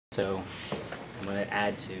So I'm going to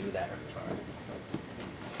add to that repertoire.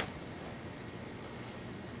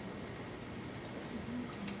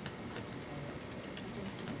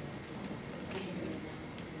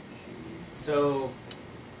 So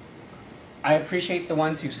I appreciate the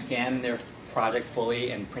ones who scan their project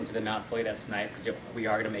fully and printed them out fully. That's nice because we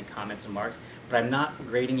are going to make comments and marks. But I'm not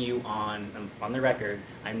grading you on the record,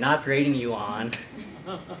 I'm not grading you on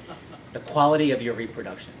the quality of your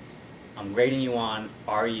reproductions. I'm grading you on,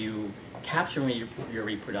 are you capturing your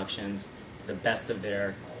reproductions to the best of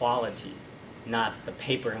their quality, not the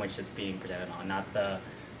paper in which it's being presented on, not the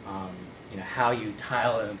how you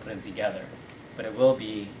tile it and put them together. But it will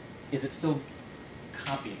be, is it still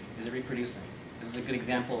copying? Is it reproducing? This is a good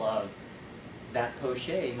example of that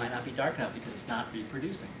poche might not be dark enough because it's not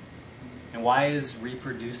reproducing. And why is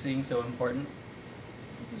reproducing so important?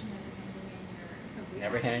 Because you're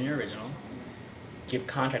Never hand in your original. Give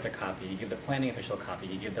contractor a copy, you give the planning official a copy,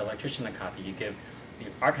 you give the electrician a copy, you give the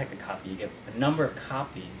architect a copy, you give a number of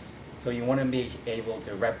copies. So you want to be able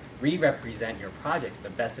to re-represent your project to the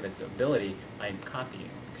best of its ability by copying,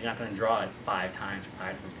 because you're not going to draw it 5 times for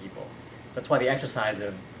 5 different people. So that's why the exercise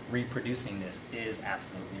of reproducing this is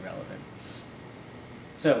absolutely relevant.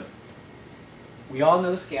 So we all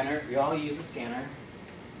know the scanner, we all use the scanner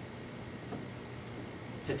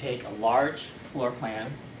to take a large floor plan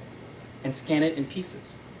and scan it in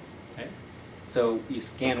pieces. Okay? So you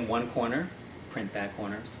scan one corner, print that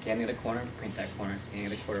corner, scan the other corner, print that corner, scan the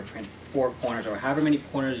other corner, print 4 corners, or however many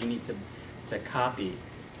corners you need to copy.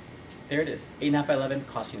 There it is. 8.5 by 11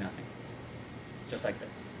 costs you nothing. Just like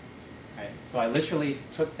this. Right? So I literally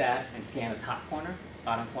took that and scanned the top corner,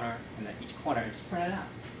 bottom corner, and then each corner and just print it out.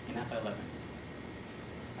 8.5 by 11.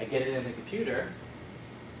 I get it in the computer.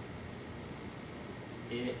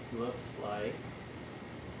 It looks like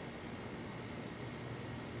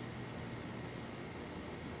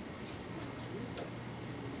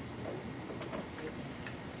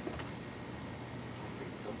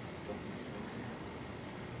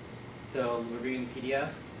so we're reading PDF.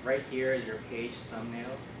 Right here is your page thumbnail,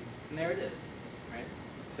 and there it is. Right.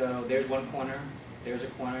 So there's one corner. There's a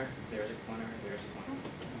corner. There's a corner. There's a corner.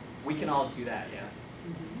 We can all do that, yeah.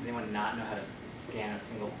 Does anyone not know how to scan a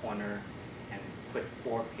single corner and put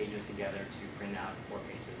 4 pages together to print out 4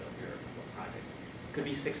 pages of your project? It could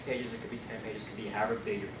be 6 pages. It could be 10 pages. It could be however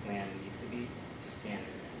big your plan needs to be to scan it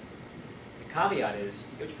in. The caveat is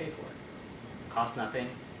you get what you pay for. It costs nothing.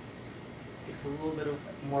 Takes a little bit of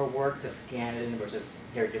more work to scan it in versus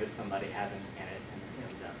here, give it to somebody, have them scan it, and it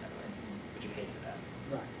comes out that way. But you pay for that.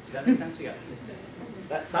 Right. Does that make sense to you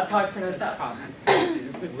guys? That's how I print this out.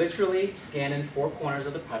 Literally scan in 4 corners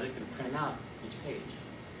of the project and print them out each page.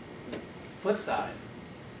 Flip side.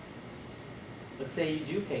 Let's say you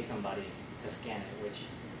do pay somebody to scan it, which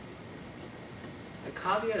the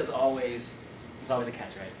caveat is always, there's always a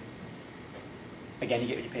catch, right? Again, you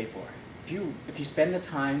get what you pay for. If you spend the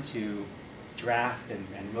time to draft and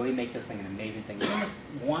really make this thing an amazing thing, you almost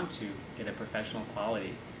want to get a professional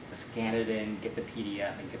quality to scan it in, get the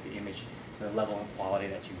PDF, and get the image to the level of quality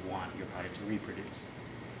that you want your project to reproduce.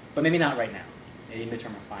 But maybe not right now. Maybe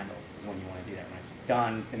midterm or finals is when you want to do that, when it's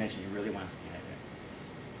done, finished, and you really want to scan it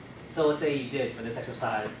in. So let's say you did, for this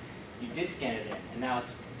exercise, you did scan it in, and now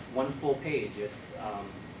it's 1 full page. It's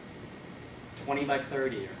 20 by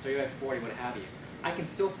 30 or 30 by 40, what have you. I can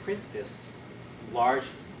still print this large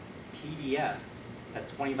PDF at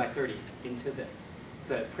 20 by 30 into this.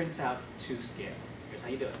 So it prints out to scale. Here's how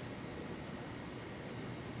you do it.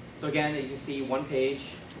 So again, as you see, 1 page.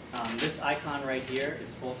 This icon right here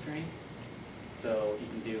is full screen. So you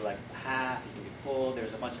can do like half, you can do full.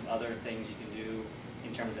 There's a bunch of other things you can do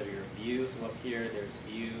in terms of your view. So up here, there's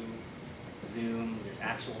view, zoom, there's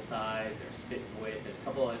actual size, there's fit width, there's a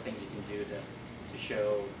couple other things you can do to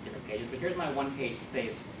show different pages. But here's my 1 page that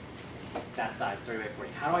says that size, 30 by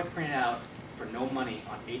 40. How do I print it out for no money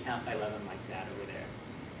on 8.5 by 11 like that over there?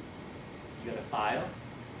 You go to File,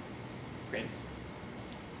 Print.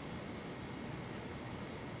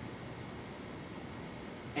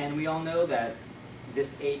 And we all know that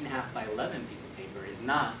this 8.5 by 11 piece of paper is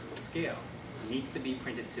not scale. It needs to be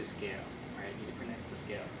printed to scale, right? You need to print it to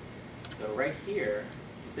scale. So right here,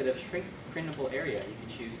 instead of shrink printable area, you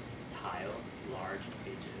can choose Tile, Large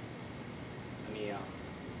Pages. Let me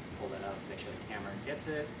pull that out to make sure the camera gets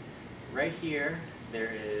it. Right here,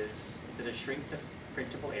 there is, instead of shrink to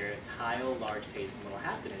printable area, Tile, Large Pages. And what will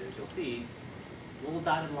happen is you'll see little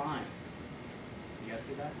dotted lines. You guys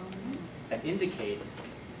see that? That indicate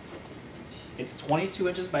it's 22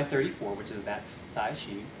 inches by 34, which is that size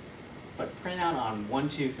sheet, but print out on 1,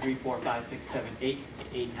 2, 3, 4, 5, 6, 7, 8,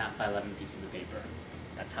 8.5 by 11 pieces of paper.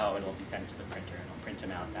 That's how it'll be sent to the printer, and it'll print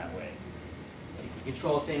them out that way. You can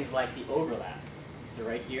control things like the overlap. So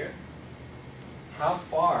right here, how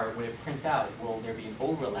far when it prints out will there be an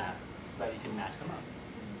overlap so that you can match them up?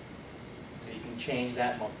 So you can change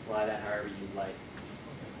that, multiply that however you like.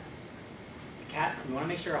 The cat, you want to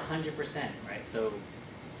make sure 100%, right? So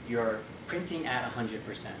you're printing at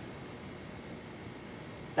 100%.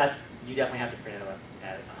 You definitely have to print it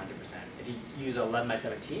at 100%. If you use 11 by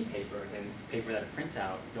 17 paper, then paper that it prints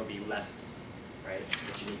out, there'll be less, right,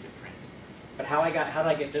 that you need to print. But how did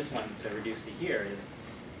I get this one to reduce to here is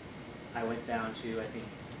I went down to, I think,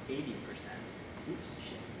 80%. Oops,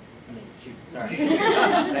 shit. I mean, shoot, sorry. Did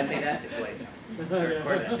I say that? It's late. I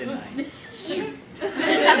recorded that, didn't I? Shoot.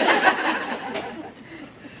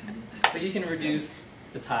 So you can reduce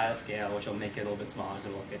the tile scale, which will make it a little bit smaller so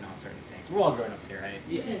it will fit on certain things. We're all grown-ups here, right?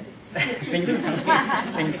 Yes.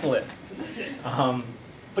 things slip.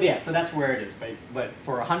 But yeah, so that's where it is. But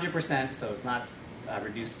for 100%, so it's not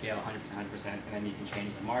reduced scale, 100%, and then you can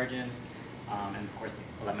change the margins. And of course,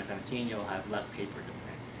 11 by 17, you'll have less paper to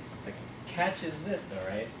print. The catch is this, though,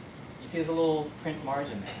 right? You see there's a little print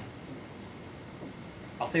margin there.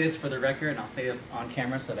 I'll say this for the record, and I'll say this on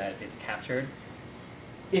camera so that it's captured.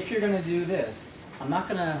 If you're going to do this, I'm not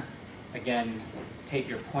going to, again, take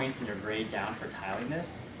your points and your grade down for tiling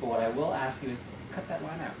this, but what I will ask you is cut that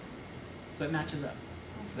line out so it matches up.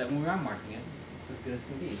 So that when we are marking it, it's as good as it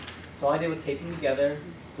can be. So all I did was tape them together,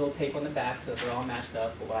 little tape on the back so that they're all matched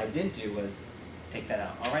up, but what I didn't do was take that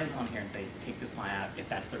out. I'll write this on here and say, take this line out if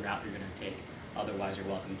that's the route you're going to take. Otherwise, you're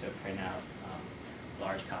welcome to print out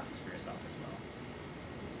large copies for yourself as well.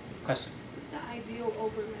 Question? What's the ideal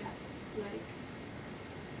overlap like?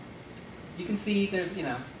 You can see there's, there's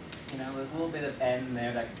a little bit of N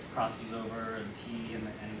there that crosses over, and T and the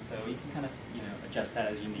N, so you can kind of, adjust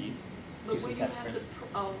that as you need. But when you have the,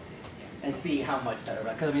 and see how much that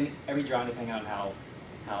overlap. Because I mean, every drawing, depending on how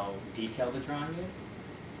detailed the drawing is,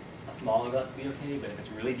 a small overlap would be okay. But if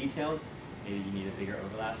it's really detailed, maybe you need a bigger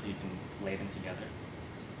overlap so you can lay them together.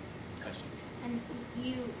 Question. And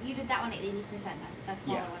you did that one at 80%. That's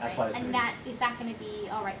smaller one, that's right? why it's and is that going to be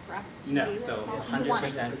all right for us to do? No, so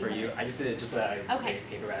 100% for you. I just did it just so that I okay. saved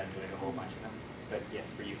paper rather than doing a whole bunch of them. But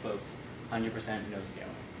yes, for you folks, 100% no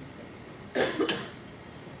scale.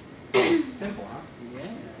 Simple, huh? Yeah.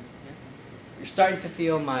 You're starting to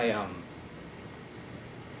feel my,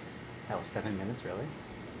 that was 7 minutes, really?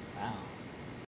 Wow.